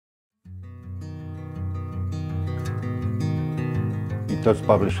It was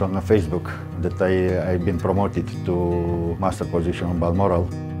published on Facebook that I've been promoted to master position on Balmoral.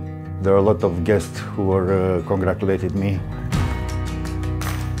 There are a lot of guests who were congratulated me.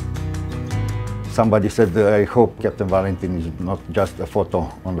 Somebody said, I hope Captain Valentin is not just a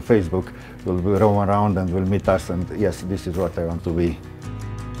photo on the Facebook. Will roam around and will meet us, and yes, this is what I want to be.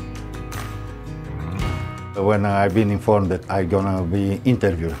 When I've been informed that I'm gonna be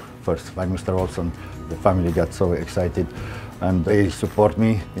interviewed first by Mr. Olsen, the family got so excited, and they support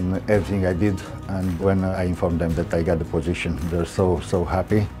me in everything I did. And when I informed them that I got the position, they're so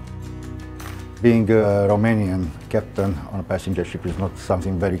happy. Being a Romanian captain on a passenger ship is not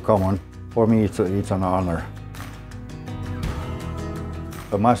something very common. For me, it's an honor.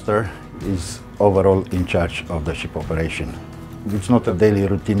 A master is overall in charge of the ship operation. It's not a daily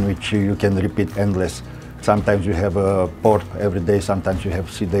routine which you can repeat endless. Sometimes you have a port every day, sometimes you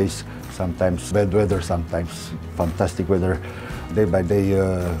have sea days, sometimes bad weather, sometimes fantastic weather. Day by day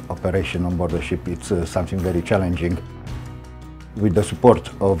operation on board the ship, it's something very challenging. With the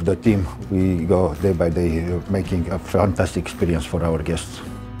support of the team, we go day by day making a fantastic experience for our guests.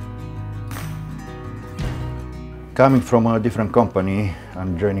 Coming from a different company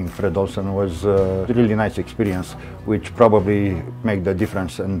and joining Fred Olsen was a really nice experience, which probably made the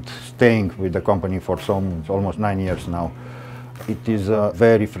difference, and staying with the company for almost 9 years now. It is a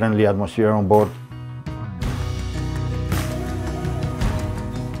very friendly atmosphere on board.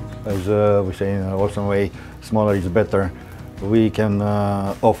 As we say in an Olsen way, smaller is better. We can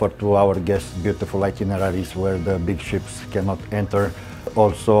offer to our guests beautiful itineraries where the big ships cannot enter.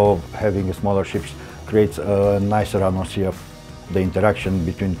 Also, having smaller ships creates a nicer atmosphere. The interaction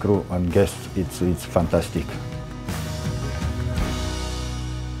between crew and guests, it's fantastic.